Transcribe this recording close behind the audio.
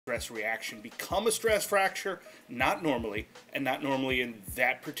stress reaction become a stress fracture? Not normally, and not normally in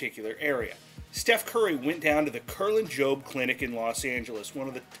that particular area. Steph Curry went down to the Kerlan Jobe Clinic in Los Angeles, one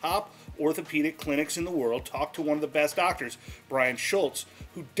of the top orthopedic clinics in the world, talked to one of the best doctors, Brian Schultz,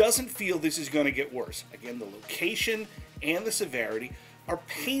 who doesn't feel this is going to get worse. Again, the location and the severity are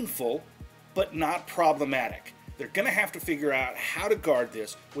painful, but not problematic. They're going to have to figure out how to guard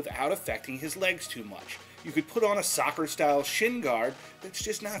this without affecting his legs too much. You could put on a soccer-style shin guard. That's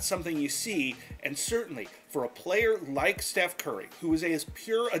just not something you see, and certainly for a player like Steph Curry, who is as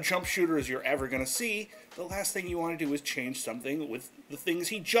pure a jump shooter as you're ever going to see, the last thing you want to do is change something with the things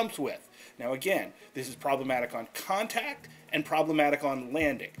he jumps with. Now again, this is problematic on contact and problematic on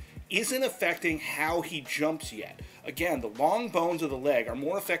landing. Isn't affecting how he jumps yet. Again, the long bones of the leg are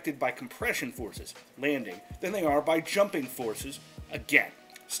more affected by compression forces, landing, than they are by jumping forces. Again,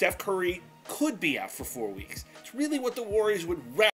 Steph Curry could be out for 4 weeks. It's really what the Warriors would rather